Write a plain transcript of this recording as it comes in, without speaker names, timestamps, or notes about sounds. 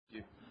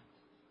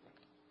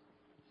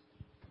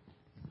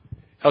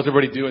How's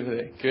everybody doing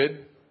today?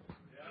 Good?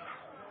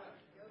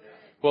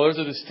 Well, there's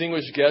a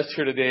distinguished guest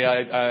here today.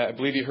 I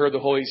believe he heard the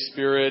Holy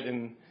Spirit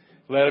and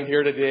led him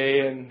here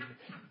today. And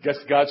I guess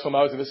God told him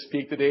I was going to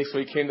speak today, so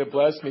he came to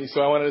bless me.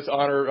 So I want to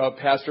honor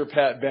Pastor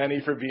Pat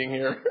Benny for being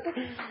here.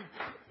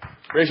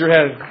 Raise your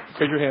hand.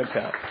 Raise your hand,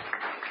 Pat.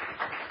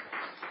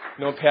 I've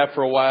known Pat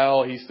for a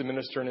while. He used to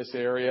minister in this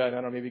area. And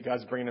I don't know, maybe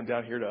God's bringing him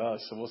down here to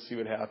us. So we'll see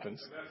what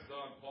happens. And that's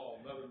Don Paul,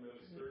 another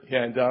minister.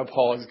 Yeah, and Don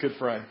Paul is a good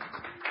friend.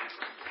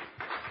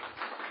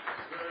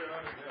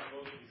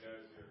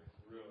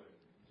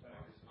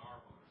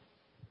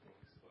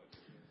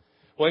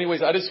 Well,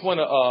 anyways, I just want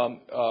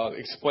to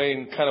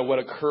explain kind of what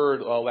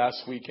occurred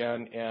last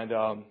weekend,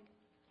 and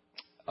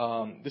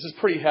this is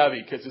pretty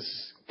heavy because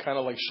this kind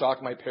of like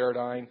shocked my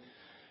paradigm,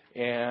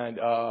 and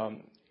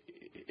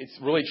it's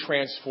really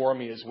transformed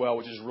me as well,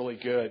 which is really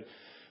good.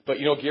 But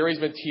you know, Gary's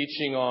been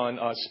teaching on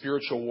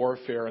spiritual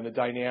warfare and the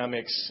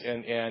dynamics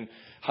and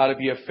how to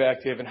be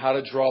effective and how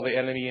to draw the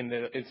enemy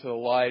into the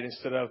light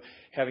instead of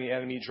having the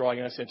enemy drawing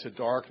us into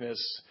darkness.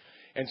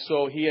 And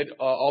so he had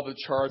all the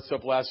charts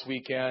up last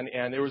weekend,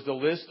 and there was the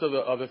list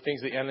of the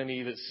things the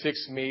enemy, the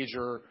 6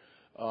 major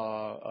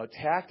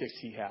tactics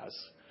he has.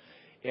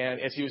 And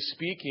as he was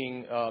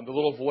speaking, the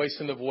little voice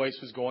in the voice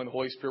was going, the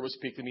Holy Spirit would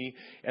speak to me,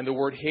 and the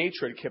word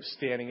hatred kept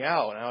standing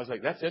out. And I was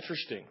like, that's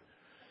interesting.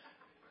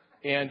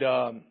 And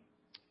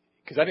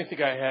because I didn't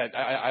think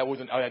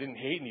I didn't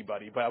hate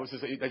anybody, but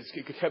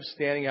it kept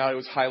standing out. It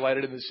was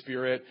highlighted in the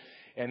Spirit.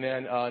 And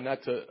then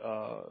not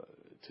to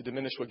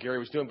diminish what Gary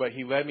was doing, but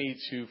he led me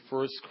to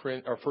 1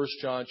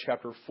 John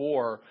chapter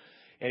 4,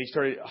 and he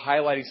started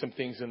highlighting some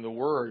things in the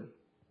Word.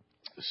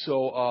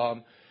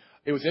 So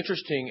it was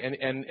interesting,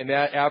 and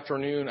that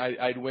afternoon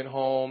I went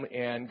home,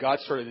 and God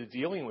started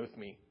dealing with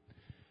me.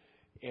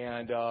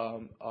 And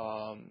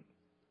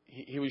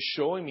he was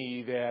showing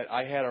me that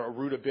I had a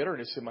root of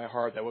bitterness in my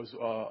heart that was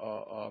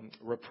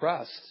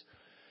repressed.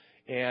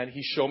 And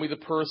he showed me the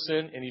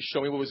person, and he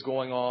showed me what was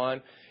going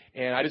on.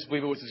 And I just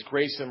believe it was His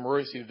grace and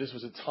mercy that this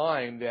was a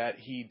time that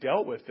He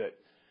dealt with it.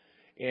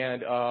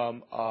 And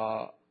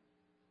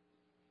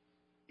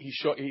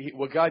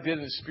what God did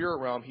in the spirit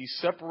realm, He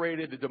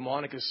separated the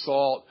demonic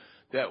assault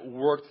that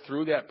worked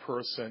through that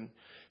person.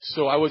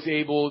 So I was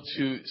able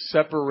to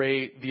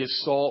separate the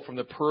assault from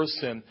the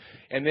person.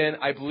 And then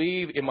I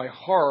believe in my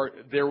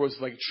heart there was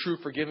like true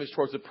forgiveness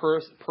towards the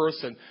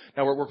person.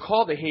 Now we're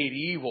called to hate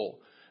evil.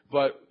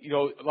 But, you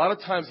know, a lot of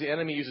times the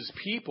enemy uses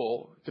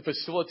people to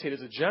facilitate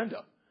his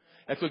agenda.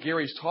 That's what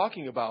Gary's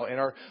talking about. And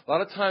a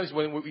lot of times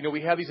when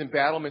we have these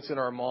embattlements in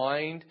our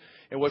mind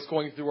and what's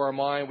going through our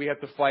mind, we have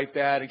to fight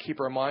that and keep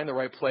our mind in the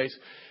right place.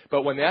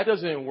 But when that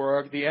doesn't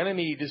work, the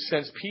enemy just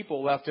sends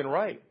people left and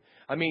right.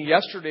 I mean,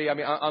 yesterday,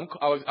 obviously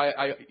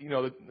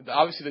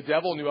the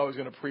devil knew I was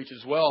going to preach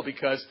as well,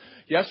 because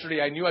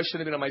yesterday I knew I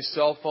shouldn't have been on my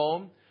cell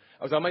phone.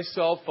 I was on my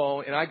cell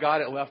phone and I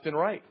got it left and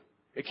right.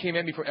 It came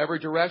at me from every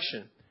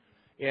direction.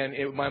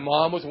 And my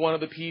mom was one of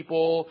the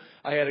people.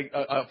 I had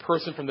a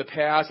person from the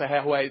past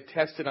who I had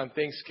texted on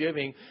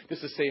Thanksgiving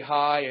just to say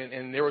hi,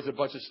 and there was a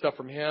bunch of stuff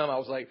from him. I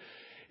was like,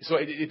 so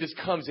it just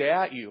comes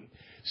at you.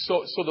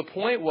 So the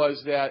point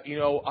was that, you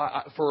know,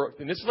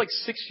 and this is like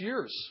 6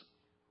 years.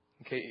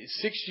 Okay,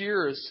 6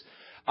 years,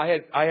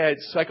 I had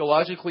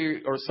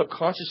psychologically or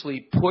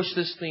subconsciously pushed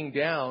this thing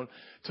down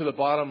to the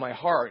bottom of my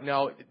heart.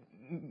 Now,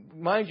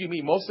 mind you,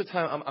 most of the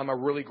time, I'm a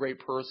really great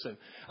person.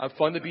 I'm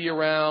fun to be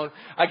around.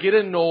 I get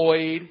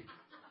annoyed.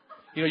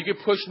 You know, you can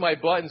push my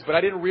buttons, but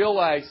I didn't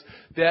realize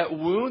that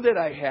wound that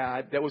I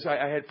had,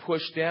 I had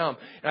pushed down.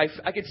 And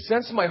I could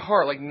sense in my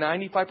heart, like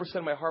 95%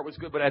 of my heart was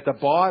good, but at the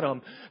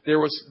bottom, there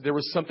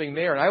was something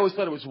there. And I always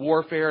thought it was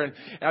warfare. And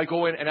I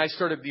go in and I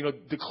started, you know,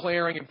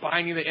 declaring and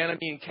binding the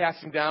enemy and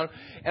casting down.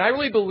 And I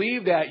really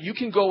believe that you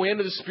can go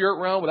into the spirit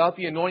realm without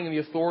the anointing and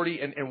the authority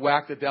and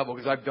whack the devil,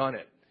 because I've done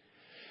it.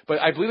 But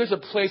I believe there's a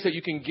place that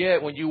you can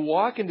get when you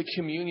walk into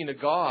communion to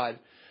God,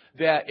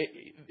 that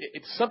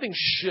something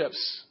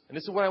shifts. And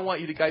this is what I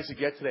want you guys to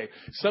get today.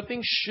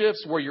 Something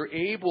shifts where you're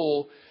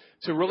able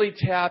to really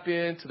tap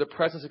into the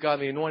presence of God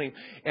and the anointing.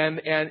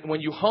 And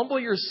when you humble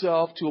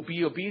yourself to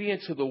be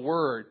obedient to the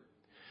Word,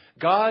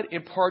 God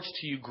imparts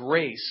to you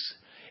grace.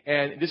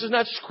 And this is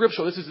not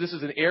scriptural. This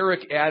is an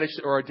Eric adage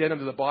or addendum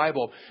to the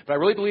Bible. But I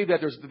really believe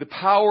that the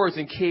power is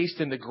encased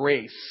in the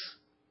grace.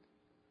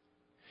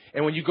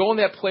 And when you go in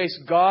that place,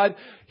 God,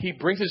 He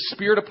brings His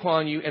Spirit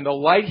upon you, and the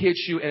light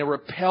hits you, and it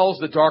repels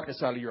the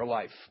darkness out of your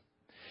life.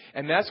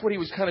 And that's what He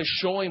was kind of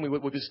showing me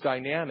with this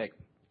dynamic.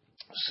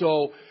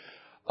 So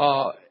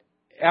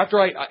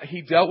after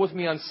He dealt with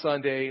me on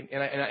Sunday,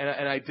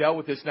 and I dealt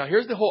with this. Now,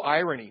 here's the whole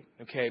irony,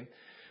 okay?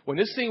 When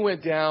this thing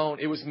went down,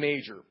 it was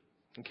major,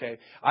 okay?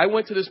 I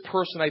went to this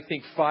person, I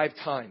think, 5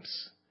 times.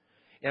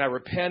 And I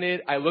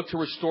repented. I looked to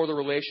restore the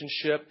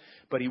relationship,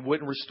 but he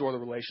wouldn't restore the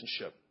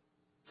relationship.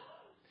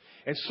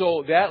 And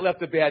so that left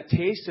a bad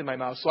taste in my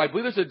mouth. So I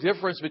believe there's a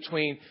difference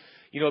between,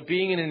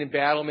 being in an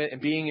embattlement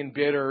and being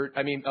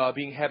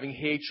having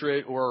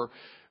hatred or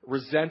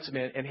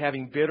resentment and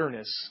having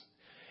bitterness.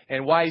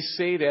 And why I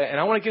say that, and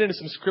I want to get into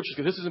some scriptures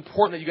because this is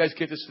important that you guys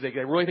get this today.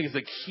 I really think it's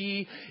the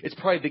key. It's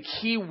probably the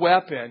key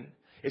weapon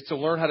is to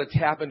learn how to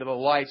tap into the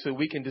light so that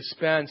we can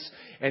dispense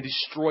and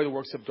destroy the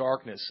works of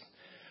darkness.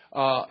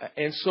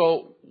 And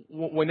so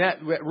when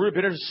that root of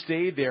bitterness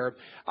stayed there,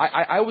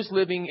 I was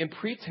living in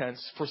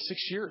pretense for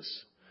 6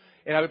 years.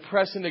 And I would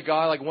press into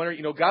God, like,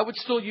 God would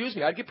still use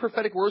me. I'd get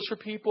prophetic words for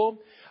people.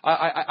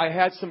 I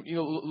had some,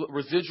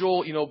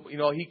 residual,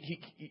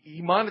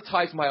 he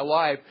monetized my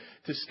life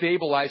to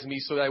stabilize me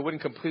so that I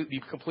wouldn't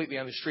be completely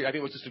on the street. I think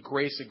it was just the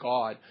grace of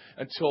God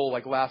until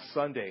like last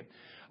Sunday.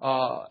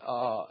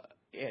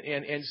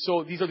 And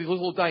so these are these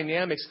little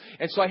dynamics.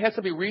 And so I had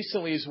something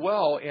recently as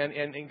well,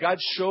 and God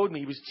showed me,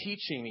 He was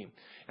teaching me.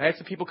 And I had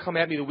some people come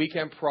at me the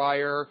weekend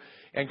prior,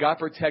 and God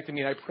protected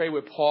me, and I prayed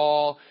with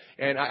Paul,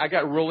 and I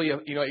got really,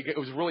 it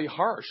was really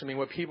harsh. I mean,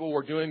 what people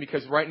were doing,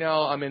 because right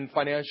now I'm in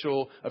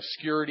financial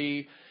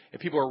obscurity, and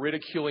people are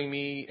ridiculing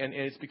me, and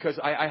it's because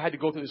I had to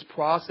go through this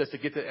process to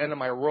get to the end of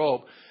my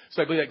rope.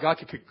 So I believe that God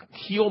could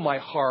heal my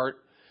heart,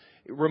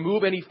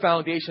 remove any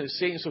foundation of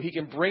Satan so He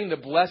can bring the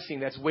blessing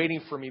that's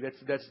waiting for me,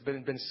 that's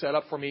been set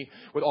up for me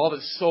with all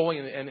the sowing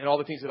and all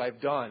the things that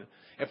I've done.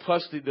 And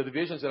plus the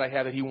visions that I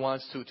have that He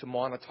wants to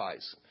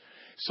monetize.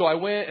 So I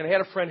went and I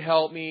had a friend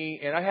help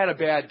me, and I had a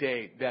bad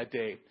day that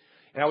day.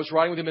 And I was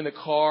riding with him in the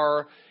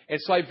car, and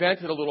so I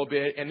vented a little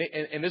bit,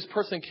 and this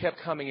person kept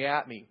coming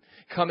at me.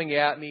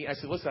 I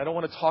said, listen, I don't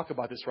want to talk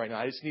about this right now.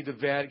 I just need to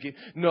vent.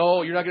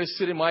 No, you're not going to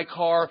sit in my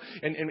car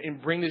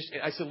and bring this.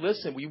 I said,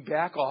 listen, will you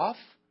back off?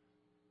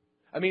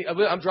 I mean,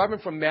 I'm driving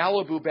from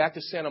Malibu back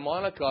to Santa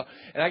Monica,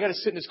 and I got to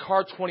sit in this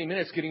car 20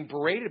 minutes getting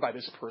berated by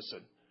this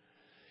person.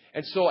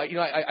 And so,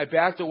 I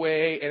backed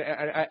away, and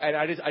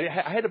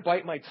I had to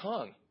bite my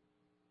tongue.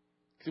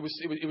 It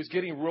was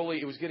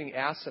getting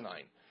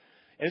asinine.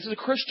 And this is a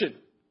Christian.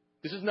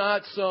 This is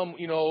not some,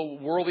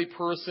 worldly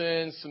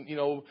person,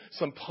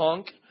 some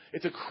punk.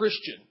 It's a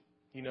Christian,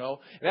 And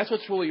that's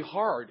what's really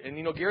hard. And,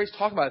 Gary's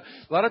talking about it.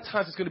 A lot of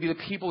times it's going to be the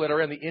people that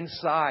are on the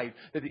inside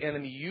that the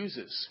enemy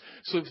uses.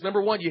 So it's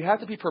number one, you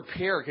have to be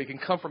prepared. It can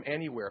come from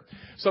anywhere.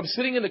 So I'm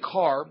sitting in the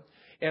car,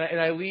 and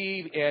I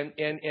leave, and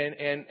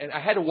I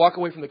had to walk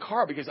away from the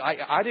car because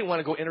I didn't want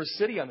to go inner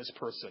city on this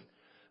person.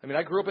 I mean,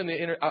 I grew up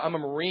I'm a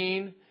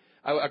Marine.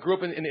 I grew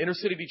up in the inner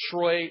city of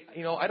Detroit.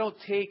 I don't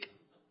take,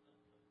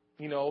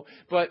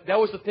 but that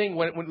was the thing.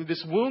 When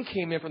this wound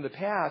came in from the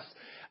past,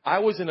 I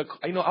was I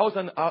was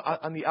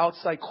on the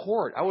outside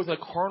court. I was in a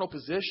carnal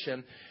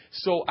position.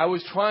 So I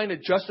was trying to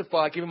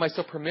justify giving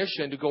myself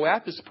permission to go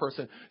at this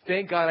person.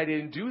 Thank God I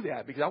didn't do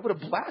that because I would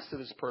have blasted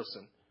this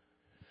person.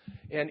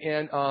 The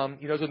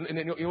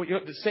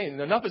saying,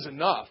 enough is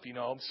enough,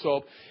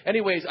 So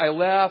anyways, I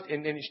left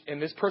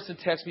and this person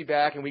texted me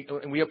back and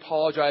we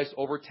apologized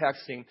over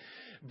texting.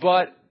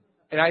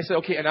 And I said,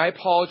 okay, and I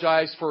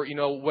apologize for,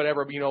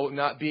 whatever,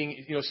 not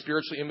being,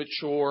 spiritually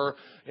immature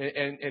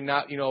and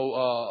not,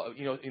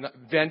 not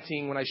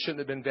venting when I shouldn't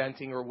have been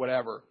venting or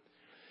whatever.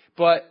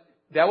 But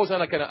that was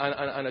on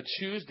a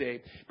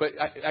Tuesday. But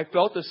I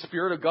felt the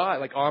Spirit of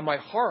God, on my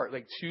heart,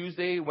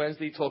 Tuesday,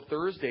 Wednesday till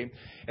Thursday.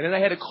 And then I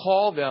had to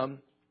call them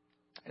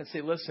and say,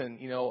 listen,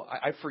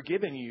 I've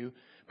forgiven you,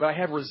 but I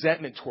have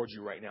resentment towards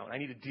you right now, and I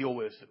need to deal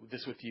with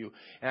this with you.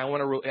 And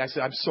I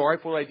said, I'm sorry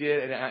for what I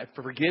did, and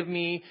forgive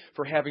me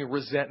for having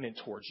resentment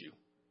towards you.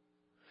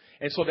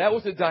 And so that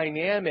was the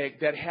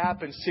dynamic that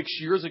happened 6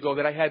 years ago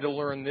that I had to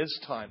learn this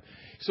time.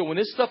 So when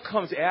this stuff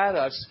comes at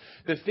us,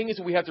 the thing is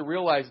that we have to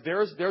realize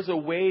there's a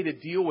way to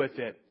deal with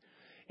it.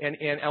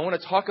 And I want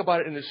to talk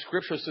about it in the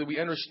Scripture so that we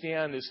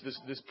understand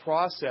this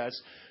process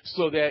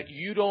so that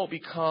you don't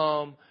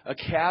become a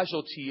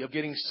casualty of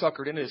getting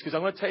suckered into this. Because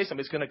I'm going to tell you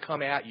something, it's going to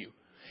come at you.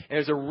 And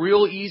there's a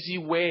real easy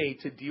way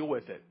to deal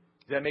with it.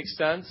 Does that make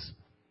sense?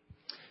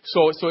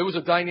 So it was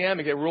a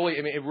dynamic that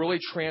really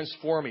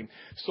transformed me.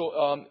 So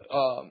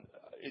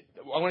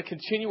I want to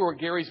continue where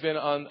Gary's been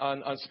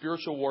on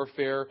spiritual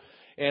warfare,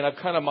 and I've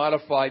kind of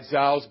modified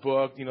Zhao's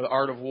book, The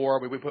Art of War.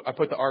 I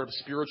put the Art of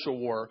Spiritual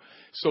War.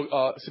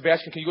 So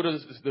Sebastian, can you go to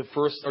the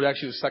first, or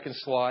actually the second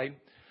slide?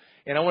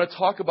 And I want to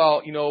talk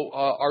about,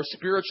 our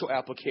spiritual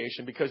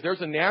application, because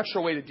there's a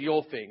natural way to deal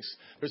with things.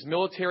 There's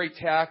military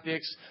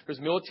tactics. There's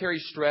military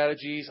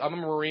strategies. I'm a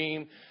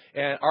Marine,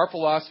 and our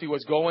philosophy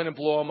was go in and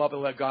blow them up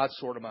and let God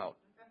sort them out.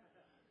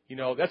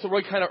 That's what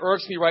really kind of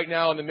irks me right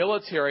now in the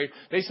military.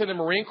 They send the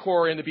Marine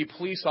Corps in to be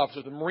police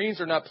officers. The Marines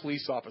are not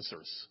police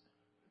officers.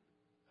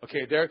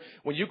 Okay,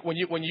 when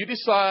you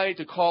decide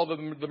to call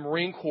the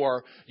Marine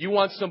Corps, you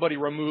want somebody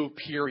removed,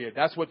 period.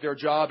 That's what their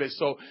job is.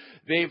 So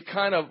they've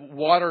kind of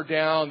watered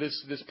down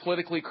this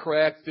politically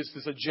correct, this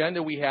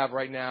agenda we have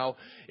right now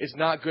is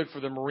not good for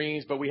the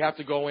Marines, but we have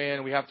to go in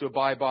and we have to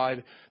abide by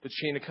the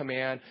chain of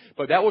command.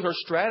 But that was our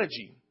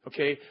strategy.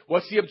 Okay,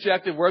 what's the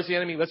objective? Where's the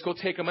enemy? Let's go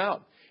take them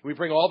out. We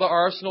bring all the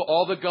arsenal,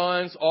 all the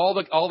guns, all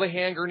the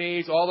hand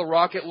grenades, all the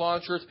rocket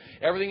launchers,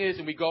 everything is,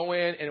 and we go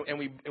in and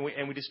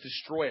we just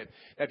destroy it.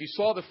 Now, if you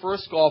saw the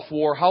first Gulf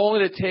War, how long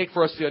did it take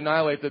for us to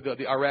annihilate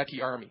the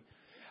Iraqi army?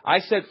 I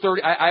said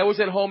 30. I was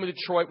at home in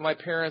Detroit with my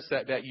parents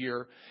that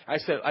year. I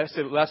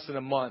said less than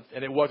a month,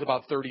 and it was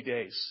about 30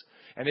 days.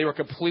 And they were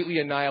completely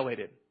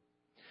annihilated.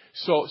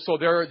 So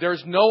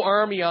there's no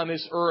army on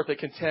this earth that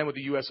can contend with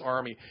the U.S.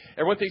 Army.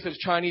 Everyone thinks the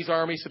Chinese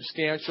Army is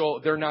substantial.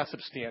 They're not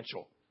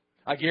substantial.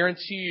 I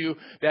guarantee you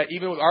that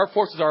even if our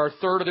forces are a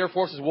third of their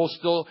forces, we'll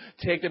still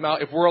take them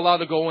out if we're allowed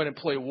to go in and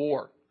play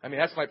war. I mean,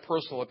 that's my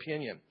personal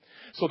opinion.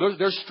 So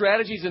there's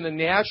strategies in the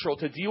natural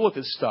to deal with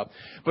this stuff.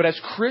 But as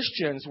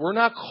Christians, we're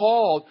not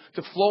called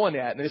to flow in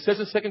that. And it says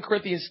in 2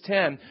 Corinthians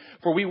 10,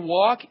 for we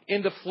walk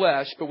in the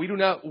flesh, but we do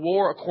not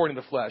war according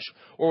to the flesh,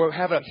 or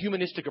have a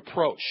humanistic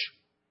approach.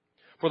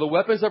 For the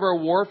weapons of our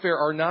warfare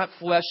are not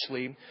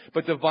fleshly,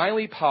 but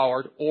divinely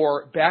powered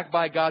or backed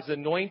by God's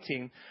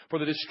anointing for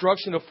the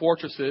destruction of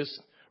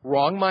fortresses,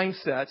 wrong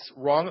mindsets,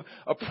 wrong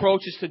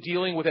approaches to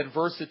dealing with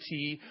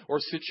adversity or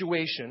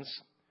situations.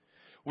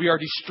 We are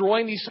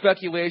destroying these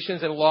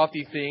speculations and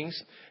lofty things,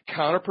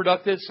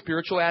 counterproductive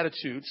spiritual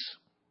attitudes,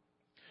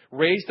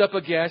 raised up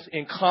against,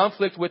 in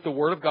conflict with the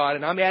Word of God.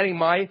 And I'm adding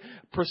my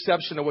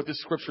perception of what the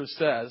Scripture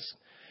says.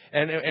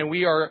 And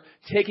we are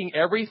taking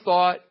every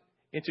thought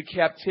into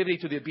captivity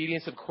to the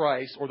obedience of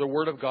Christ or the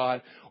Word of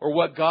God or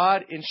what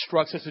God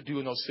instructs us to do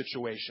in those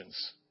situations.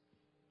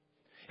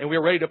 And we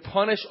are ready to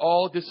punish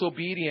all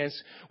disobedience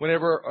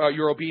whenever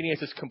your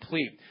obedience is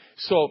complete.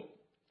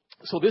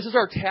 So this is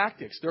our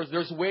tactics.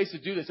 There's ways to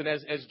do this. And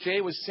as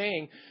Jay was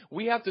saying,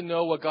 we have to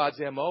know what God's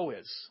MO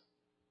is.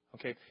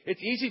 Okay?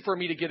 It's easy for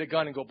me to get a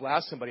gun and go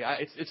blast somebody.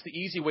 It's the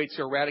easy way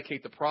to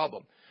eradicate the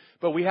problem.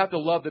 But we have to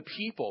love the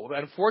people.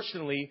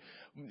 Unfortunately,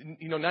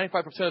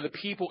 95% of the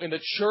people in the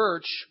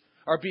church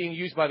are being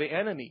used by the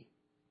enemy.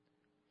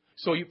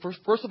 So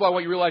first of all, I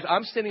want you to realize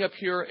I'm standing up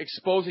here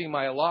exposing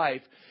my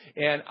life,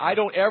 and I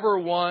don't ever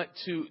want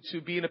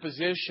to be in a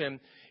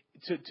position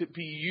to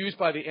be used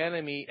by the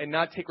enemy and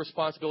not take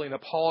responsibility and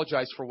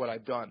apologize for what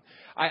I've done.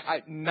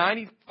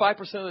 95%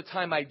 of the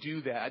time I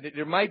do that.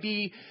 There might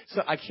be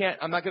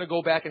I'm not going to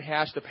go back and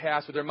hash the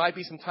past, but there might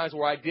be some times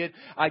where I did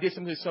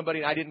something to somebody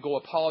and I didn't go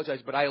apologize,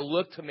 but I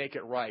look to make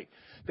it right.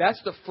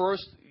 That's the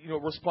first,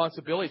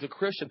 responsibility as a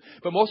Christian.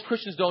 But most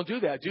Christians don't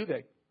do that, do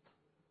they?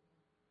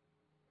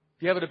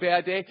 You having a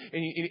bad day,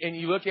 and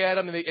you look at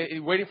them, and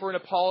you're waiting for an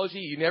apology,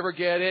 you never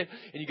get it,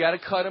 and you got to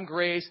cut them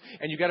grace,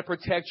 and you got to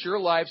protect your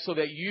life so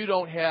that you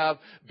don't have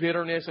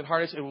bitterness and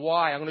hardness. And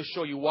why? I'm going to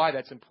show you why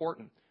that's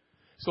important.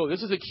 So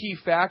this is a key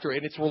factor,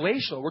 and it's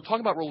relational. We're talking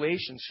about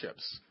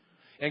relationships.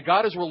 And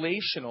God is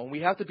relational, and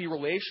we have to be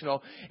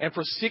relational. And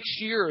for 6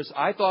 years,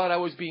 I thought I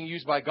was being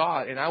used by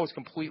God, and I was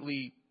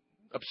completely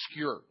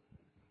obscure.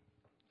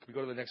 Can we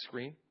go to the next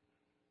screen?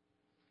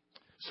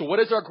 So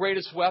what is our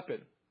greatest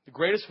weapon? The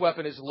greatest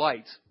weapon is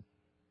light.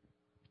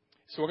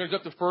 So we're going to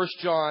go up to 1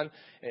 John,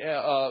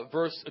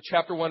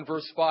 chapter 1,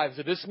 verse 5.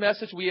 So this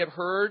message we have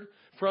heard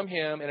from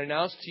him and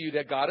announced to you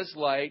that God is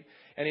light,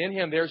 and in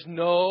him there's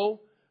no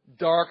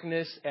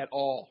darkness at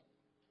all.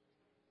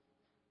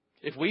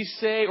 If we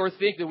say or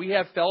think that we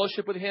have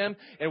fellowship with him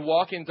and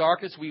walk in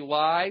darkness, we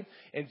lie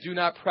and do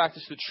not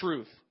practice the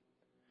truth.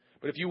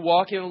 But if you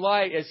walk in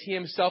light as he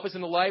himself is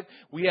in the light,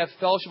 we have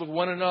fellowship with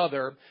one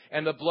another,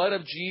 and the blood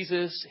of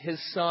Jesus,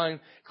 his Son,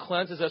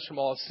 cleanses us from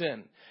all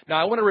sin.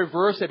 Now, I want to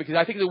reverse that because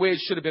I think the way it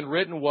should have been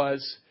written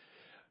was,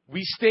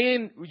 we stay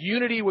in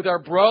unity with our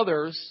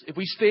brothers. If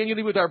we stay in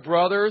unity with our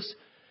brothers,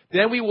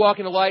 then we walk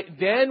in the light,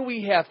 then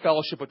we have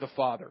fellowship with the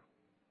Father.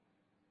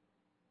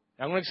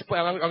 I'm going to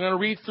explain. I'm going to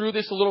read through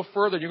this a little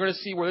further. You're going to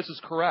see where this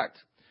is correct.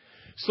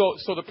 So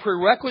the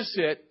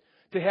prerequisite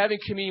to having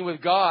communion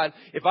with God,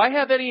 if I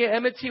have any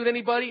enmity with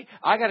anybody,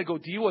 I got to go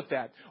deal with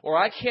that. Or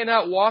I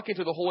cannot walk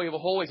into the Holy of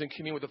Holies and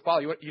commune with the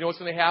Father. You know what's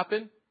going to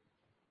happen?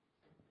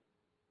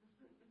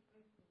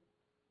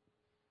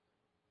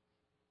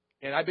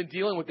 And I've been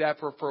dealing with that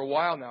for a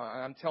while now.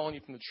 I'm telling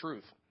you from the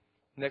truth.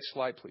 Next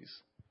slide, please.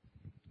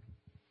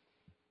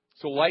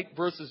 So light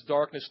versus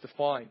darkness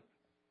defined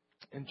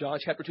in John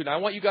chapter 2. Now I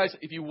want you guys,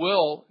 if you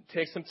will,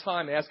 take some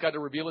time and ask God to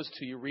reveal this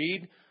to you.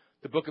 Read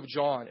the book of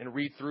John and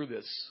read through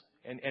this.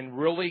 And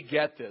really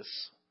get this.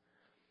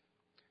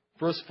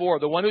 Verse 4,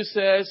 the one who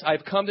says,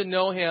 I've come to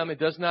know him and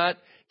does not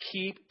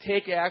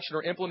take action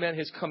or implement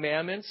his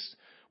commandments,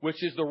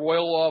 which is the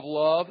royal law of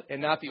love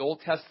and not the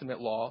Old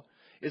Testament law,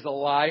 is a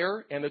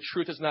liar and the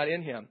truth is not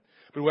in him.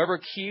 But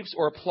whoever keeps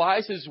or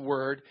applies his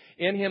word,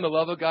 in him the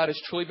love of God has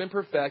truly been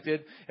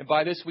perfected, and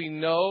by this we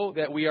know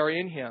that we are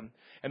in him.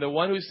 And the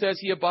one who says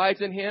he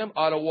abides in him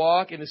ought to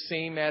walk in the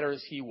same manner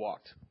as he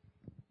walked.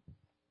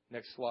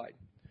 Next slide.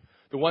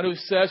 The one who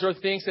says or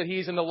thinks that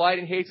he's in the light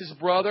and hates his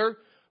brother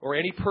or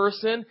any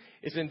person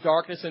is in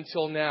darkness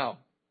until now.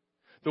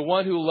 The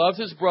one who loves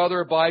his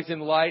brother abides in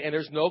light, and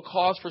there's no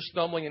cause for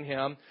stumbling in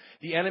him.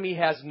 The enemy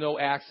has no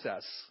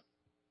access.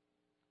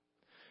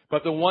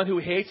 But the one who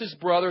hates his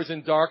brother is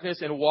in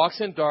darkness and walks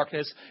in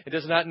darkness and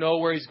does not know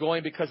where he's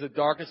going because the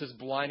darkness has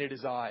blinded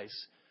his eyes.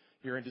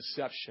 You're in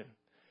deception.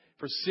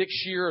 For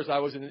 6 years, I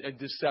was in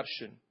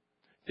deception.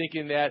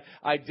 thinking that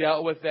I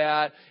dealt with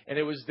that and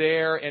it was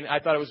there and I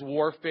thought it was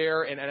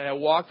warfare. And I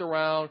walked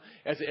around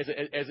as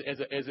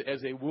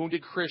a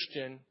wounded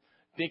Christian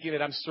thinking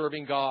that I'm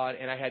serving God,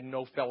 and I had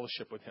no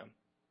fellowship with Him.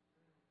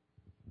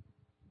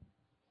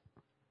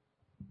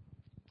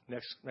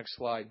 Next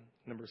slide,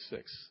 number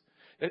 6.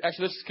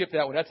 Actually, let's skip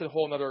that one. That's a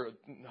whole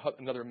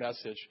another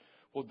message.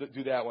 We'll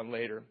do that one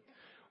later.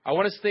 I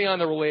want to stay on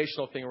the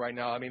relational thing right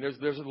now. I mean,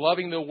 there's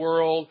loving the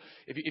world.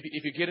 If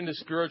you get into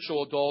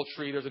spiritual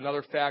adultery, there's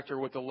another factor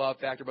with the love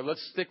factor. But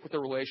let's stick with the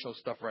relational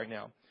stuff right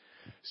now.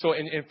 So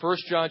in 1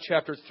 John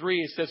chapter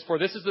 3, it says, "For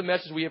this is the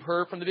message we have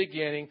heard from the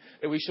beginning,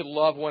 that we should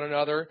love one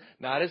another,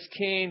 not as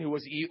Cain, who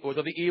was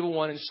of the evil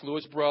one and slew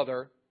his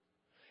brother.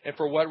 And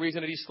for what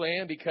reason did he slay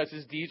him? Because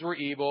his deeds were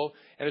evil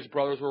and his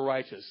brothers were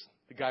righteous."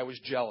 The guy was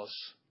jealous.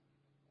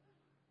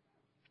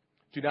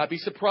 "Do not be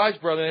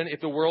surprised, brethren, if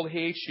the world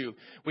hates you.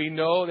 We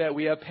know that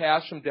we have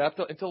passed from death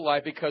into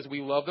life because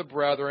we love the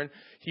brethren.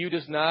 He who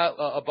does not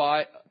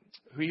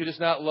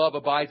love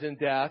abides in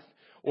death,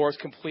 or is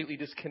completely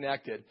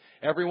disconnected.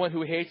 Everyone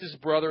who hates his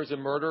brother is a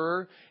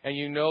murderer, and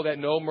you know that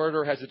no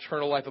murderer has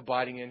eternal life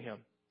abiding in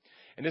him."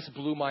 And this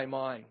blew my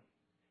mind.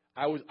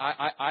 I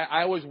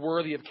was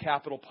worthy of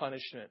capital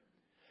punishment.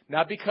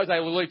 Not because I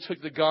literally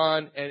took the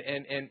gun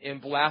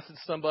and blasted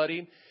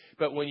somebody,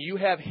 but when you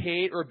have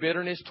hate or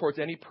bitterness towards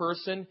any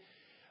person,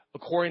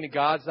 according to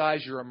God's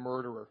eyes, you're a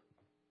murderer.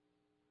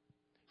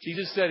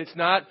 Jesus said it's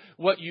not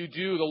what you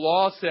do. The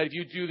law said if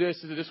you do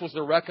this was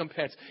the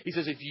recompense. He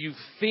says if you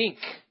think,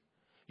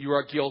 you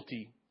are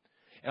guilty.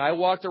 And I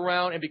walked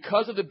around, and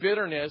because of the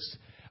bitterness,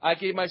 I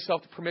gave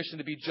myself the permission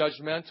to be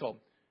judgmental.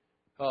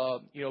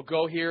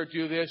 Go here,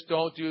 do this,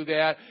 don't do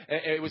that.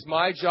 And it was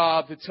my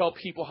job to tell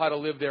people how to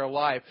live their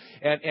life.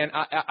 And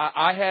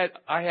I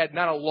had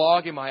not a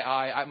log in my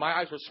eye. My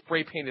eyes were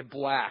spray painted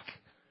black.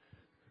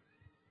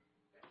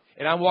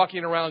 And I'm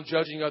walking around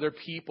judging other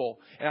people,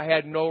 and I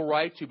had no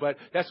right to. But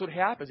that's what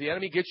happens. The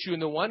enemy gets you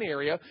into one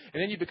area,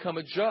 and then you become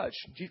a judge.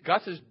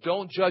 God says,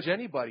 don't judge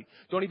anybody.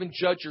 Don't even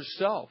judge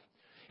yourself.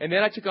 And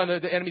then I took on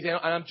the enemy's, and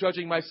I'm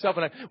judging myself.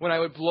 And when I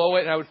would blow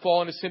it, and I would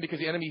fall into sin because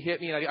the enemy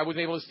hit me, and I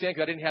wasn't able to stand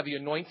because I didn't have the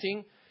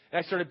anointing. And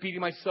I started beating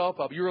myself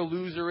up. You're a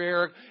loser,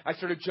 Eric. I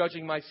started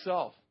judging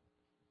myself.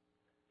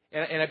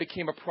 And I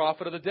became a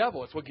prophet of the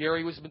devil. It's what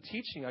Gary was been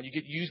teaching on. You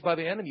get used by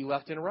the enemy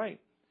left and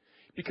right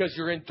because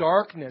you're in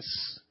darkness.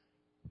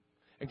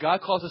 And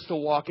God calls us to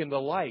walk in the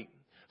light.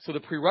 So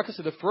the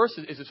prerequisite, the first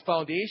is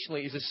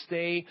foundationally, is to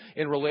stay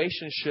in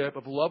relationship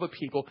of love with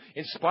people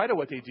in spite of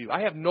what they do.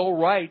 I have no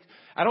right.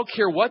 I don't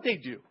care what they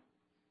do.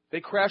 They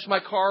crash my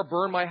car,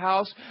 burn my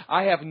house.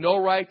 I have no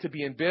right to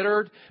be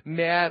embittered,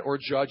 mad, or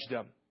judge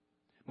them.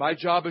 My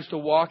job is to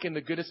walk in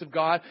the goodness of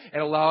God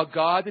and allow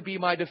God to be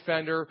my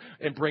defender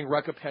and bring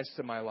recompense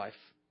to my life.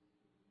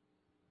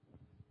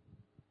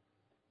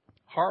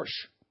 Harsh.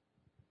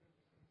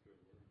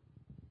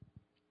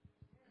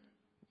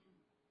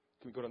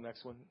 Can we go to the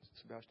next one,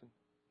 Sebastian?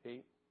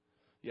 8?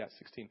 Yeah,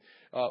 16.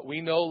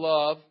 We know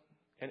love,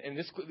 and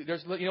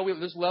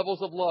there's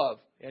levels of love.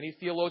 Any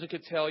theologian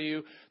could tell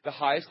you the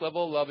highest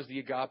level of love is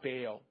the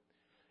agapeo.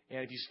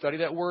 And if you study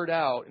that word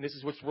out, and this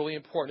is what's really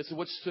important, this is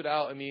what stood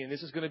out in me, and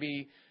this is going to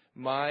be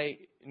my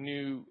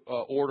new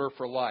order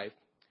for life.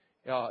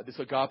 This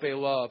agape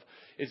love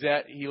is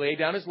that He laid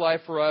down His life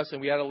for us,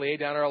 and we had to lay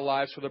down our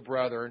lives for the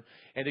brethren,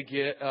 and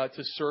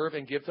to serve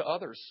and give to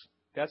others.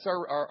 That's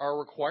our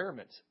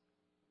requirement.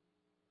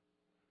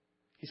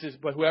 He says,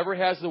 "But whoever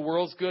has the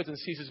world's goods and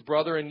sees his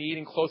brother in need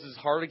and closes his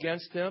heart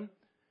against him."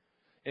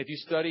 And if you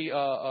study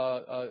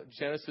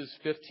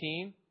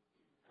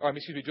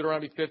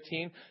Deuteronomy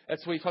 15,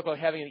 that's where you talk about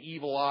having an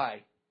evil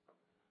eye.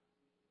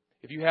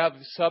 If you have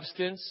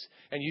substance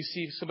and you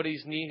see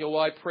somebody's need, you go,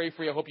 "Well, I pray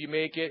for you, I hope you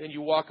make it," and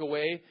you walk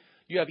away,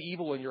 you have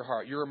evil in your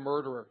heart. You're a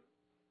murderer,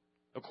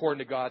 according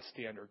to God's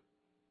standard.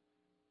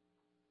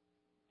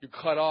 You're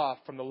cut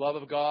off from the love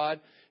of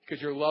God. Because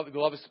the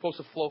love is supposed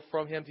to flow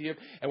from Him to you.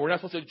 And we're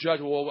not supposed to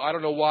judge, "Well, I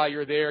don't know why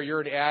you're there.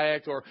 You're an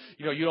addict," or,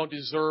 "You don't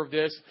deserve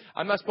this."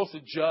 I'm not supposed to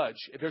judge.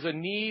 If there's a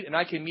need and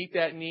I can meet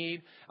that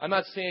need, I'm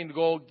not saying to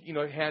go,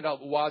 hand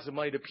out wads of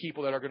money to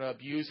people that are going to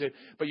abuse it.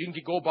 But you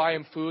can go buy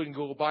them food and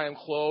go buy them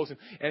clothes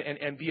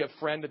and be a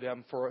friend to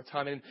them for a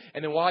time. And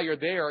then while you're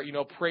there,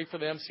 pray for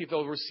them, see if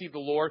they'll receive the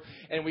Lord.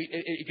 And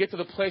it get to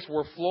the place where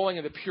we're flowing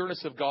in the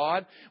pureness of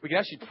God. We can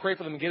actually pray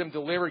for them and get them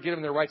delivered, get them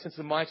in their right sense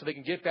of mind so they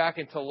can get back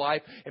into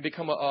life and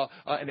become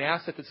an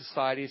asset to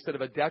society instead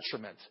of a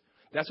detriment.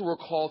 That's what we're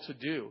called to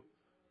do.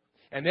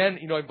 And then,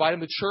 invite them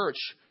to church.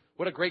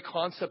 What a great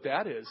concept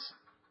that is.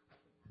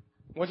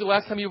 When's the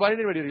last time you invited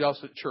anybody else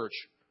to church?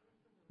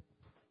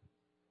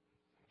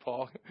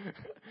 Paul?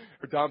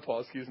 Or Don Paul,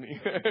 excuse me.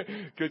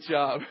 Good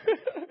job.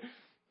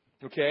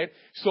 Okay?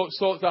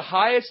 So the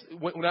highest,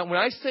 when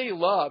I say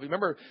love,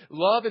 remember,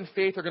 love and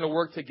faith are going to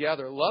work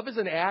together. Love is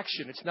an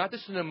action. It's not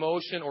just an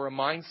emotion or a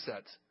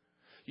mindset.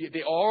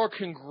 They all are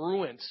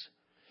congruent.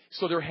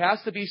 So there has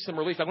to be some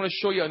release. I'm going to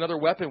show you another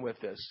weapon with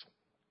this.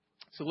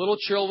 So little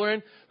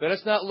children, let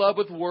us not love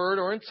with word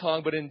or in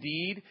tongue, but in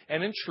deed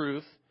and in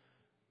truth.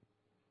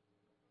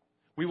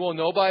 We will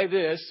know by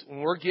this, when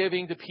we're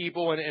giving to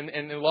people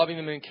and loving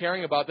them and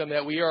caring about them,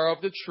 that we are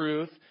of the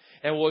truth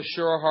and will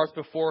assure our hearts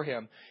before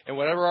Him. And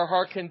whatever our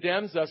heart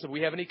condemns us, if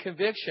we have any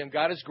conviction,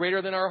 God is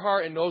greater than our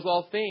heart and knows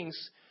all things.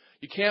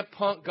 You can't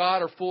punk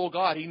God or fool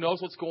God. He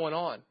knows what's going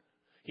on.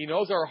 He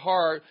knows our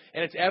heart,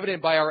 and it's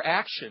evident by our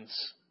actions,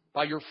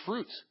 by your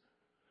fruit.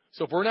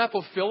 So if we're not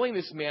fulfilling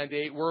this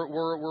mandate,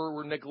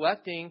 we're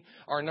neglecting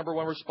our number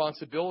one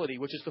responsibility,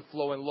 which is to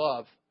flow in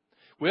love.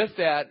 With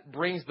that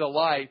brings the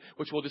light,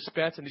 which will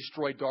dispense and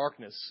destroy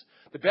darkness.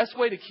 The best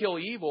way to kill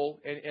evil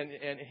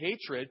and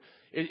hatred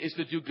is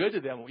to do good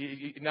to them.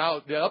 Now,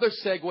 the other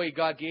segue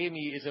God gave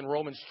me is in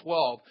Romans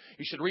 12.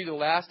 You should read the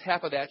last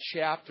half of that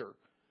chapter.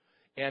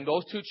 And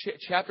those two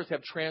chapters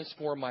have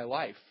transformed my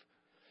life.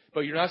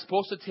 But you're not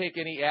supposed to take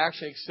any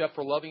action except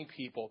for loving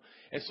people.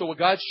 And so what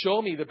God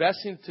showed me, the best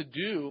thing to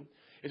do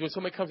is when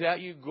somebody comes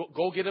at you,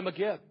 go get them a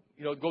gift.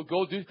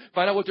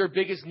 Find out what their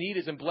biggest need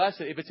is and bless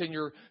it if it's in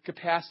your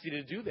capacity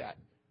to do that.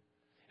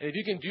 And if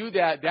you can do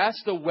that,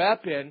 that's the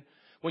weapon.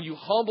 When you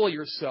humble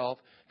yourself,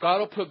 God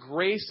will put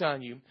grace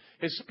on you.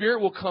 His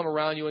Spirit will come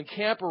around you and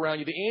camp around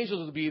you. The angels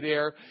will be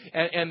there,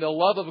 and the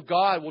love of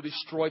God will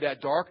destroy that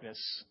darkness.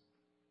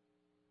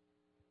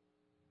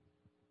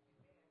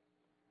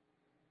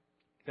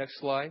 Next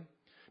slide.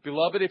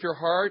 Beloved, if your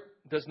heart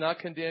does not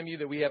condemn you,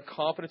 that we have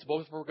confidence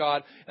both before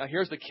God. Now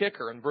here's the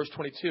kicker in verse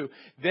 22.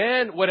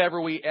 Then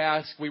whatever we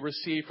ask, we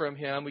receive from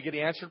Him. We get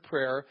answered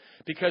prayer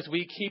because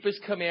we keep His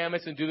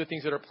commandments and do the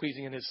things that are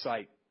pleasing in His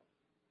sight.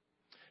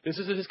 This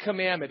is His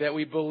commandment, that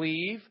we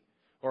believe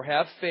or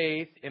have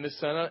faith in His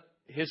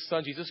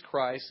Son, Jesus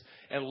Christ,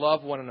 and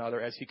love one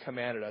another as He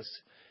commanded us.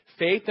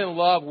 Faith and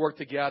love work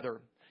together.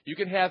 You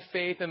can have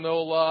faith and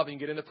no love, and you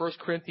get into 1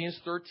 Corinthians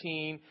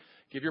 13,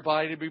 give your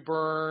body to be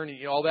burned,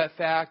 all that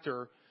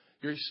factor.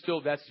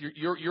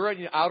 You're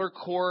in the outer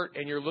court,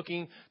 and you're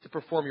looking to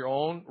perform your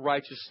own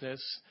righteousness,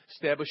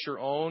 establish your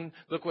own.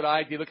 Look what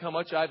I did. Look how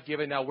much I've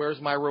given. Now where's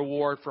my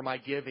reward for my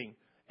giving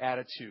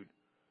attitude?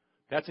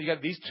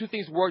 These two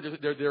things work. They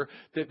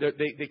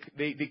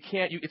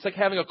can't. It's like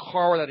having a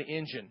car without an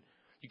engine.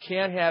 You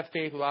can't have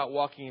faith without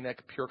walking in that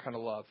pure kind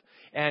of love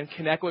and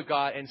connect with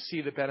God and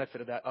see the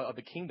benefit of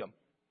the kingdom.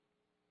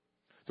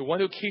 The one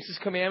who keeps His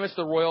commandments,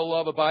 the royal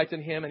love abides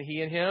in him and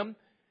he in him.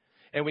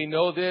 And we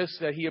know this,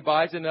 that He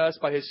abides in us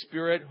by His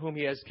Spirit whom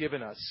He has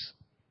given us.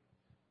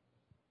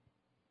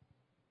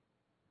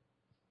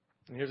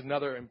 And here's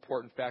another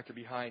important factor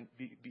behind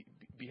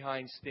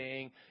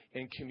staying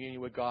in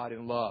communion with God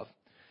in love.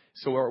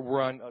 So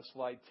we're on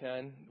slide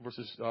 10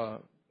 versus,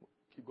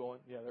 keep going.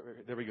 Yeah,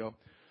 there we go.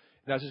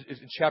 Now it's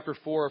in chapter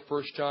 4 of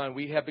 1 John.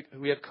 We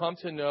have come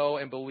to know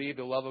and believe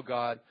the love of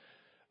God,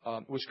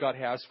 which God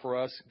has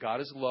for us.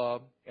 God is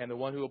love, and the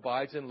one who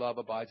abides in love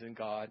abides in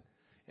God,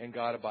 and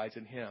God abides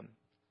in him.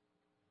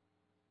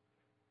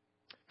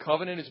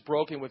 Covenant is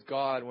broken with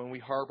God when we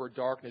harbor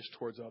darkness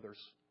towards others,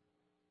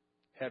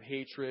 have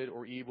hatred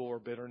or evil or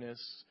bitterness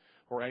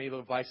or any of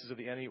the vices of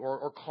the enemy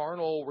or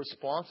carnal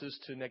responses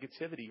to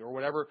negativity or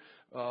whatever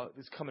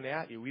is coming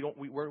at you.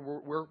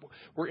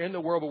 We're in the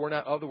world, but we're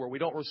not of the world. We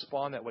don't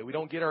respond that way. We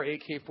don't get our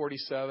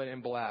AK-47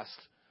 and blast,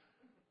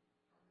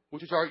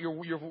 which is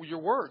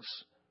your words.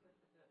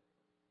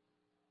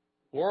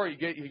 Or you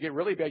get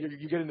really bad.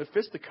 You get into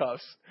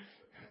fisticuffs.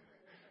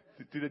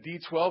 Do the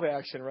D12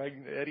 action, right,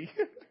 Eddie?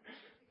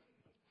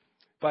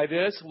 By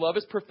this, love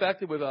is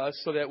perfected with us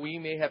so that we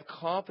may have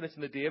confidence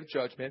in the day of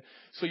judgment.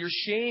 So your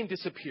shame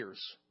disappears.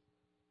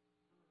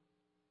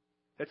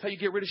 That's how you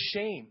get rid of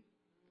shame.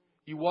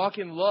 You walk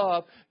in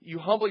love. You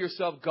humble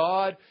yourself.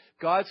 God's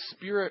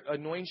Spirit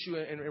anoints you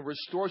and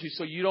restores you.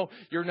 So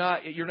you're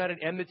not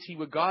in enmity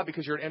with God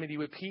because you're in enmity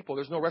with people.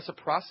 There's no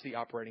reciprocity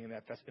operating in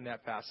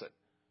that facet.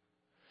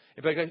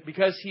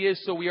 Because He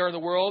is, so we are in the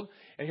world.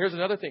 And here's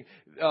another thing.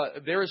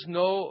 There is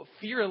no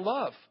fear in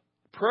love.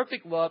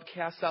 Perfect love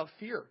casts out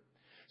fear.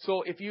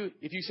 So if you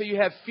say you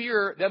have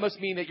fear, that must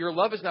mean that your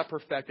love is not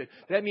perfected.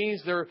 That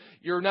means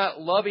you're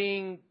not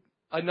loving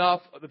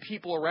enough the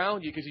people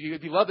around you, because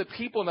if you love the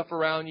people enough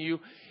around you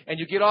and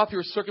you get off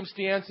your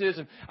circumstances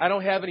and I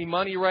don't have any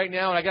money right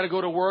now and I got to go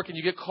to work, and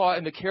you get caught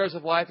in the cares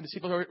of life and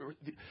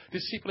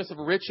deceitfulness of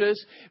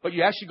riches, but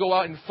you actually go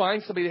out and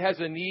find somebody that has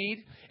a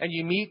need and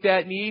you meet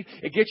that need,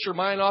 it gets your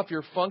mind off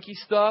your funky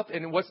stuff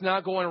and what's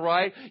not going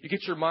right. You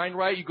get your mind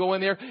right, you go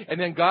in there, and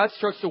then God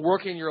starts to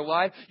work in your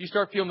life. You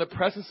start feeling the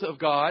presence of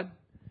God.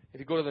 If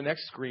you go to the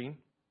next screen,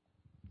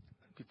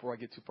 before I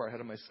get too far ahead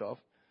of myself.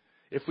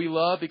 If we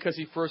love because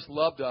He first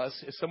loved us,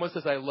 if someone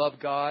says, I love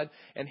God,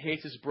 and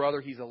hates his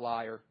brother, he's a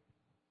liar.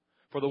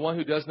 For the one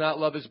who does not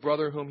love his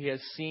brother whom he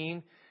has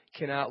seen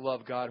cannot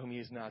love God whom he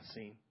has not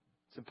seen.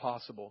 It's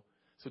impossible.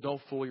 So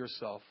don't fool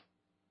yourself.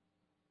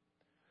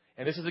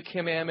 And this is a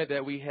commandment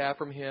that we have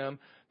from Him,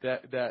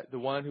 that the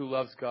one who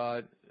loves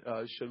God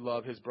should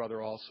love his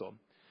brother also.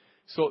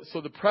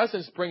 So the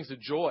presence brings the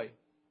joy.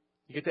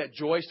 You get that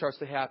joy starts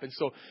to happen.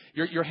 So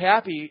you're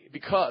happy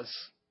because...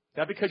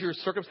 not because your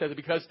circumstances,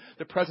 because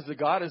the presence of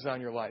God is on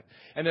your life.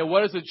 And then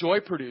what does the joy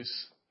produce?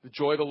 The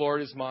joy of the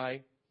Lord is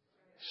my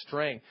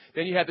Strength.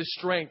 Then you have the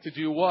strength to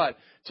do what?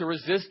 To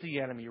resist the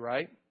enemy,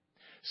 right?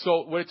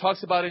 So what it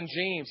talks about in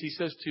James, he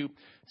says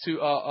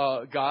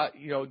to God,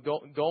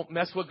 don't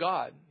mess with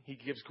God. He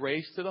gives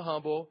grace to the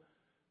humble,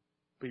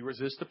 but he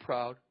resists the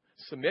proud.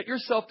 Submit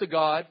yourself to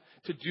God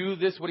to do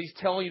this, what he's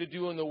telling you to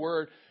do in the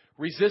Word.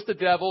 Resist the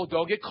devil.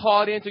 Don't get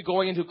caught into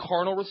going into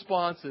carnal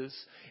responses,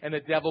 and the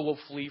devil will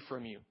flee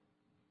from you.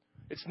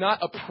 It's not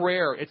a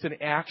prayer. It's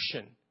an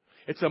action.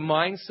 It's a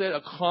mindset,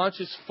 a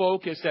conscious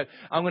focus that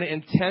I'm going to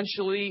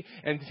intentionally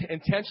and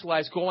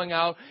intentionalize going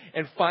out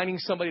and finding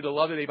somebody to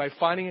love today by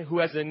finding who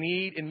has a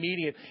need and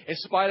meeting it in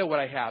spite of what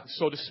I have.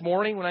 So this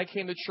morning when I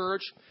came to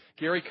church,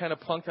 Gary kind of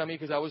punked on me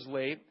because I was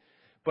late.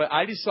 But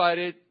I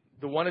decided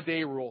the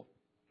one-a-day rule,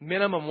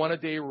 minimum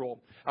one-a-day rule.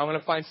 I'm going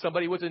to find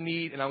somebody with a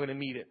need and I'm going to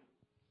meet it.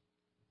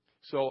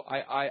 So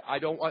I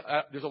don't want,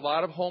 there's a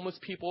lot of homeless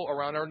people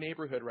around our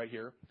neighborhood right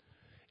here.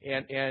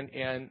 And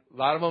a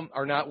lot of them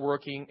are not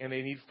working and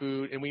they need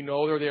food and we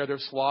know they're there, they're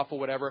slothful,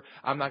 whatever.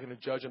 I'm not going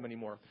to judge them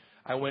anymore.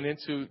 I went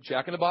into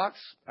Jack in the Box.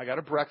 I got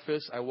a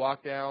breakfast. I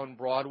walked down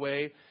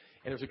Broadway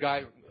and there's a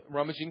guy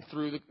rummaging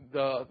through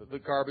the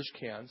garbage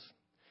cans.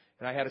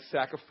 And I had a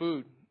sack of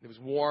food. It was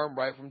warm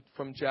right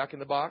from Jack in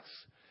the Box.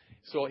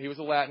 So he was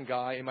a Latin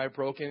guy. In my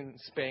broken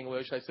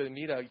Spanglish, I said,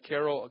 Mira,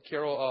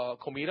 quiero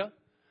comida?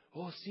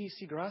 Oh, sí,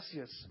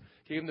 gracias.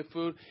 Gave him the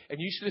food. And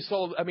you should have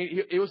saw,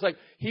 it was like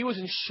he was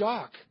in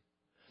shock.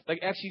 Like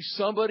actually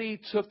somebody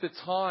took the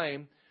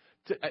time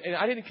to, and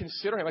I didn't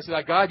consider him. I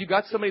said, God, you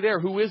got somebody there.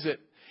 Who is it?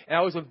 And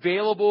I was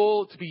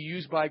available to be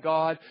used by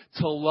God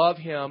to love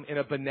him in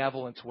a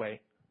benevolent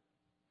way.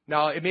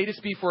 Now, it may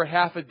just be for a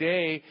half a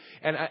day,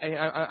 and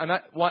I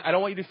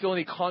don't want you to feel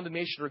any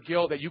condemnation or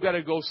guilt that you got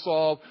to go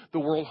solve the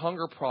world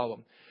hunger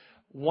problem.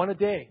 One a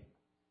day.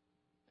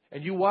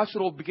 And you watch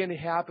what will begin to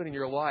happen in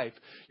your life.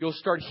 You'll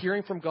start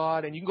hearing from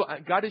God, and you can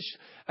go. God is,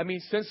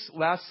 since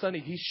last Sunday,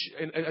 He's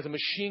as a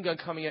machine gun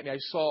coming at me. I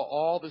saw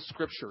all the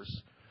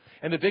scriptures,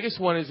 and the biggest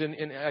one is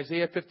in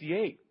Isaiah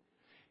 58.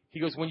 He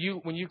goes, when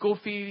you go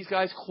feed these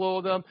guys,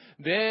 clothe them,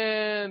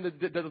 then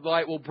the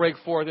light will break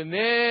forth, and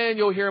then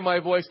you'll hear my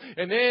voice,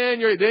 and then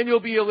you'll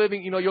be a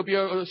living, you'll be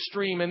a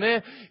stream, and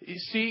then you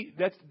see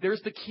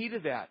there's the key to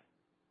that.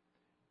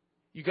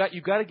 You got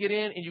to get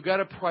in and you got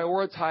to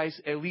prioritize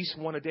at least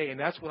one a day, and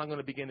that's what I'm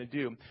going to begin to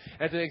do.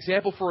 As an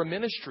example for a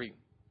ministry,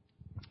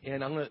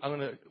 and I'm going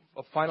to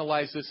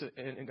finalize this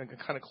and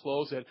kind of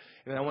close it, and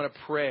then I want to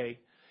pray.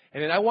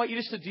 And then I want you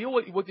just to deal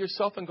with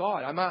yourself and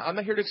God. I'm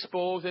not here to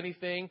expose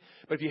anything,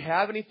 but if you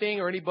have anything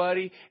or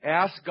anybody,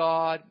 ask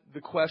God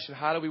the question,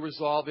 how do we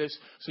resolve this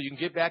so you can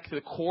get back to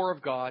the core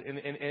of God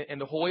and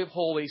the Holy of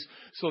Holies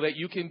so that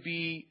you can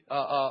be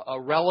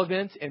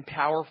relevant and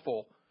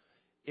powerful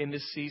in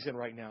this season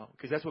right now.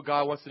 Because that's what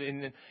God wants to do.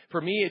 And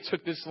for me, it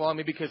took this long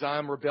maybe because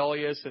I'm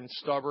rebellious and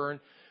stubborn.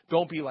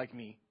 Don't be like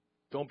me.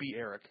 Don't be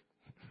Eric.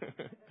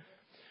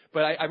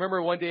 But I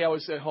remember one day I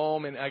was at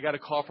home and I got a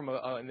call from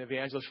an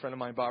evangelist friend of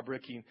mine, Bob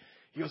Ricky.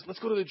 He goes, let's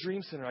go to the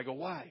Dream Center. I go,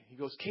 why? He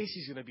goes,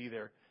 Casey's going to be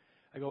there.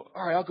 I go,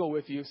 all right, I'll go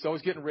with you. So I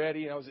was getting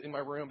ready and I was in my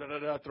room,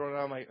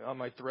 throwing it on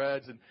my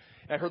threads. And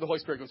I heard the Holy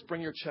Spirit goes,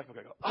 bring your checkbook.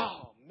 I go,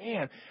 oh,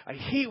 man, I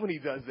hate when he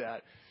does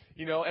that.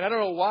 And I don't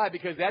know why,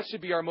 because that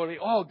should be our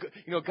motivation. Oh,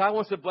 God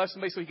wants to bless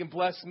somebody so he can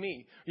bless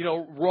me.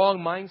 Wrong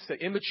mindset,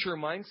 immature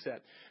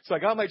mindset. So I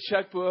got my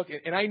checkbook,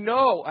 and I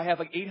know I have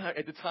like 800.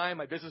 At the time,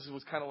 my business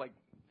was kind of like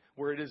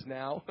where it is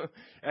now.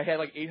 I had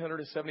like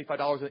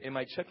 $875 in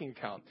my checking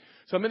account.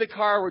 So I'm in the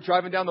car. We're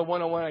driving down the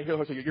 101. I hear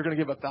her say, you're going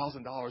to give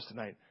 $1,000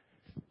 tonight.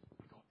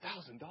 I go,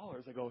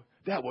 $1,000? I go,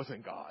 that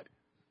wasn't God.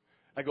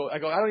 I go, I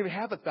don't even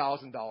have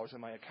 $1,000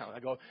 in my account. I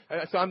go,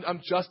 so I'm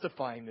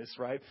justifying this,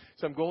 right?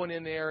 So I'm going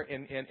in there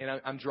and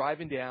I'm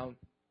driving down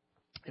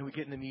and we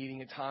get in the meeting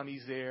and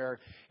Tommy's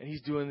there and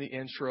he's doing the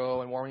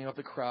intro and warming up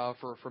the crowd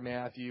for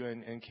Matthew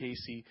and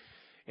Casey.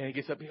 And he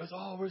gets up and he goes,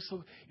 oh, we're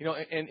so,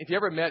 and if you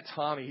ever met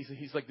Tommy,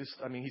 he's like this,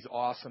 he's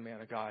awesome, man,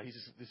 a guy. He's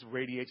just, this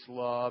radiates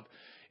love.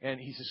 And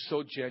he's just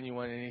so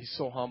genuine and he's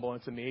so humble and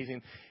it's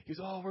amazing. He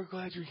goes, oh, we're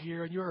glad you're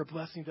here and you're a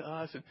blessing to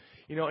us. And,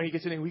 and he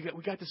gets in and we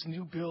got this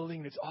new building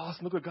and it's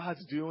awesome. Look what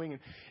God's doing.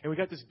 And we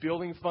got this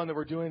building fund that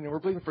we're doing and we're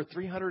believing for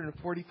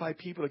 345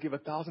 people to give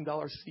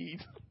 $1,000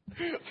 seed.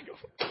 I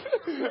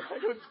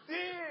go,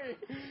 dang.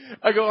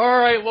 I go, all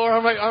right,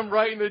 Lord, I'm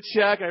writing the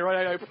check.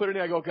 I put it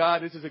in. I go,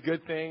 God, this is a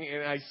good thing.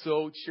 And I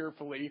so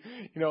cheerfully,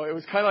 it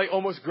was kind of like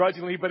almost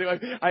grudgingly, but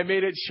I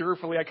made it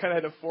cheerfully. I kind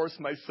of had to force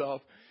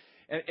myself.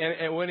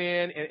 And went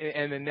in,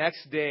 and the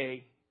next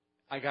day,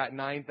 I got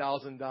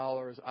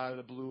 $9,000 out of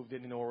the blue.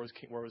 Didn't know where it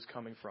was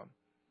coming from.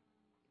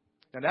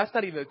 Now, that's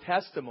not even a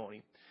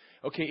testimony.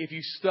 Okay, if you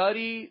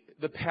study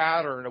the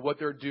pattern of what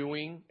they're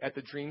doing at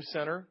the Dream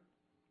Center,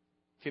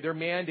 okay, their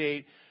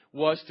mandate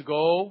was to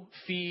go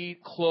feed,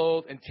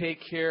 clothe, and take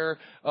care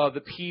of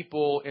the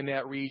people in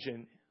that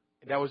region.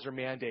 That was their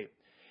mandate.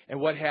 And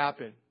what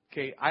happened?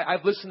 Okay,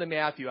 I've listened to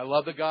Matthew. I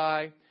love the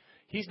guy.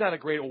 He's not a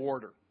great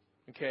orator.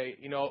 Okay,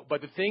 but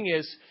the thing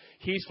is,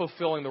 he's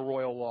fulfilling the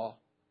royal law.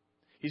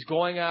 He's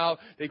going out.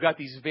 They've got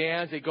these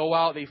vans. They go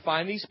out. They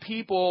find these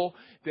people.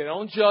 They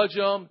don't judge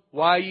them.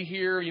 Why are you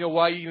here?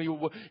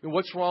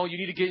 What's wrong? You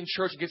need to get in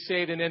church and get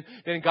saved, and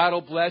then God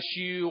will bless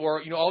you.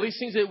 Or, all these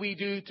things that we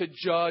do to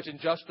judge and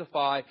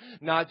justify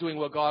not doing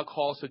what God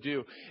calls to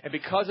do. And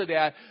because of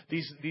that,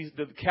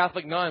 the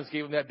Catholic nuns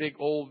gave him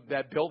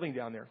that building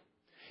down there.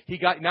 He's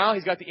got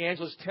the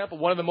Angelus Temple,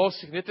 one of the most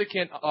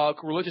significant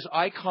religious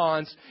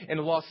icons in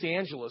Los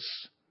Angeles.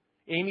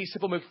 Amy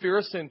Simple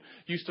McPherson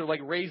used to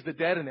raise the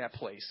dead in that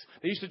place.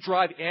 They used to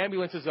drive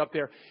ambulances up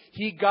there.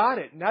 He got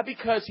it, not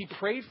because he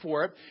prayed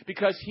for it,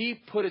 because he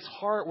put his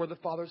heart where the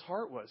Father's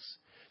heart was.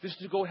 Just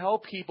to go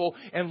help people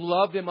and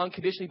love them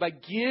unconditionally by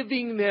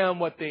giving them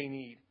what they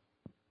need.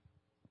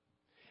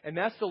 And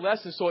that's the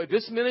lesson. So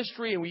this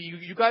ministry, and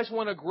you guys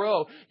want to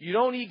grow, you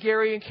don't need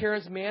Gary and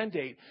Karen's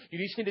mandate. You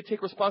just need to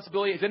take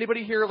responsibility. Is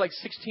anybody here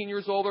 16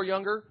 years old or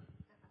younger?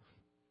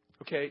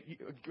 Okay,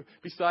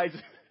 besides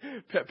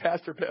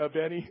Pastor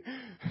Benny,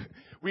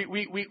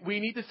 we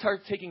need to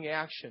start taking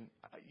action.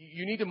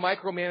 You need to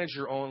micromanage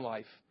your own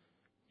life.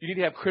 You need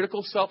to have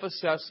critical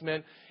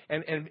self-assessment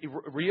and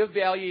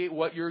reevaluate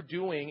what you're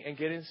doing and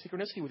get in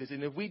synchronicity with this.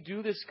 And if we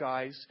do this,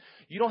 guys,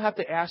 you don't have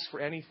to ask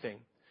for anything.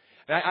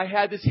 And I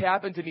had this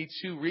happen to me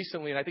too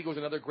recently, and I think it was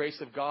another grace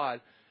of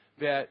God,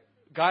 that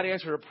God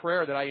answered a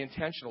prayer that I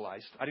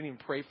intentionalized. I didn't even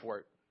pray for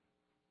it.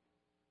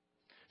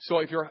 So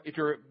if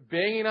you're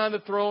banging on the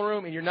throne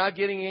room and you're not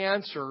getting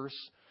answers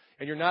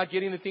and you're not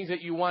getting the things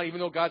that you want, even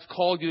though God's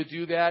called you to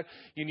do that,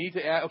 you need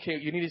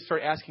to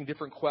start asking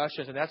different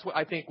questions. And that's what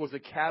I think was the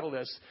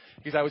catalyst,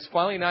 because I was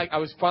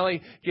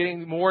finally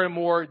getting more and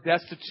more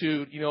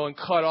destitute, and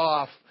cut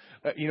off,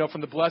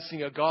 from the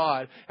blessing of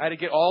God. I had to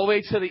get all the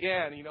way to the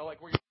end,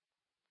 where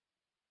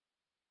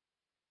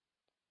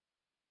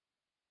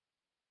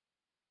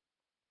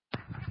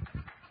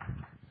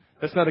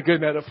that's not a good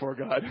metaphor,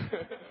 God.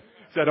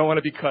 So I don't want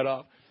to be cut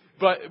off.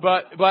 But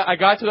I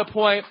got to the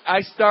point,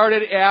 I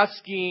started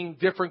asking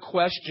different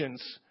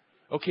questions.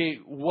 Okay,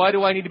 what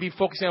do I need to be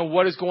focusing on?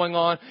 What is going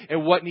on?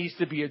 And what needs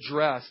to be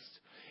addressed?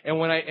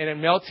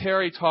 And Mel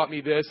Terry taught me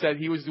this, that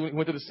he went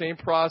through the same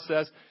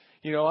process.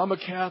 I'm a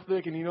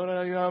Catholic, and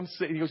I'm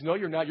sick. He goes, no,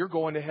 you're not. You're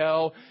going to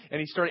hell. And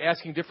he started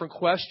asking different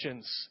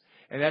questions.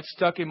 And that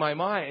stuck in my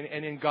mind.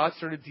 And then God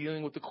started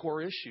dealing with the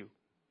core issue.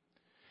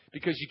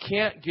 Because you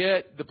can't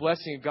get the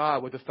blessing of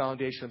God with the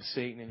foundation of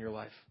Satan in your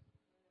life,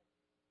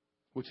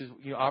 which is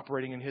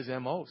operating in his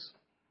MOs.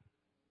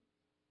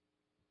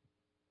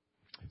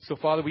 So,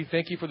 Father, we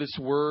thank you for this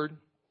word.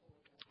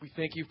 We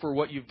thank you for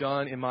what you've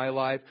done in my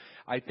life.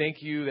 I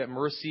thank you that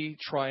mercy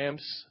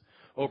triumphs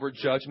over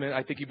judgment.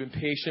 I think you've been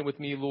patient with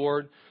me,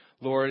 Lord.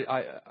 Lord,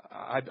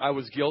 I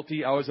was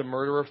guilty. I was a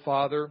murderer,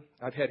 Father.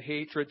 I've had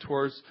hatred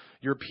towards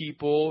your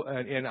people,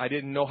 and I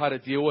didn't know how to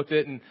deal with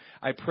it. And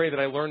I pray that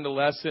I learned the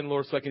lesson,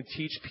 Lord, so I can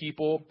teach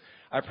people.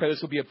 I pray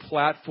this will be a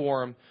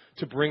platform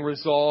to bring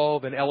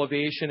resolve and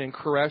elevation and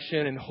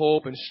correction and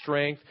hope and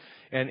strength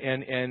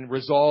and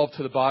resolve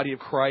to the body of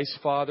Christ,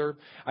 Father.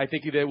 I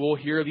thank you that we'll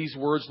hear these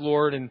words,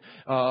 Lord, and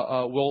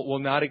we'll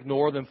not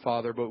ignore them,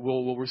 Father, but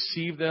we'll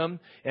receive them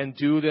and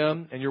do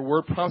them. And your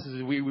word promises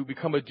if we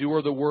become a doer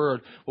of the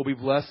word, we'll be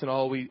blessed in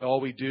all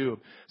we do.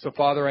 So,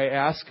 Father, I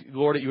ask,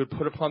 Lord, that you would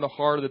put upon the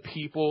heart of the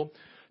people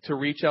to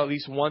reach out at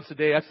least once a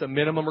day. That's the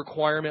minimum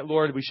requirement,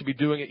 Lord. We should be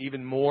doing it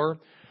even more.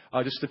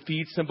 Just to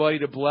feed somebody,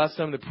 to bless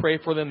them, to pray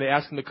for them, to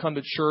ask them to come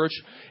to church.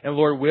 And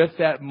Lord, with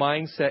that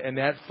mindset and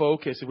that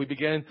focus, if we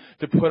begin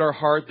to put our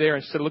heart there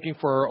instead of looking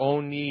for our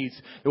own needs,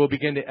 it will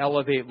begin to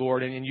elevate,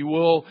 Lord. And you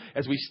will,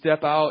 as we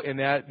step out in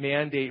that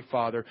mandate,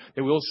 Father,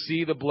 that we'll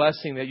see the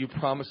blessing that you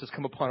promised us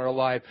come upon our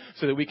life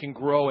so that we can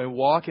grow and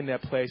walk in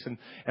that place.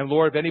 And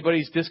Lord, if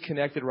anybody's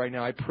disconnected right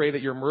now, I pray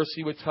that your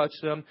mercy would touch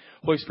them.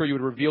 Holy Spirit, you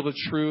would reveal the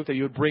truth, that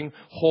you would bring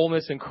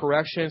wholeness and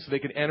correction so they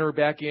can enter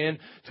back in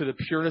to the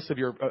pureness of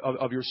your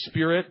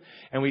Spirit.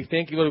 And we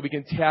thank you, Lord, we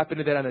can tap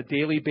into that on a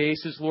daily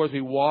basis, Lord, as we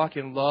walk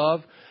in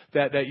love,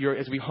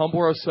 as we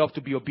humble ourselves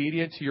to be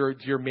obedient to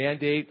your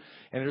mandate.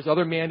 And there's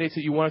other mandates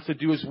that you want us to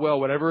do as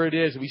well. Whatever it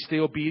is, we stay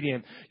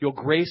obedient. You'll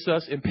grace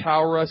us,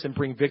 empower us, and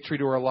bring victory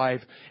to our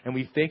life. And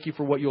we thank you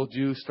for what you'll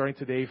do starting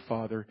today,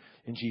 Father,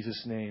 in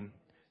Jesus' name.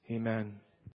 Amen.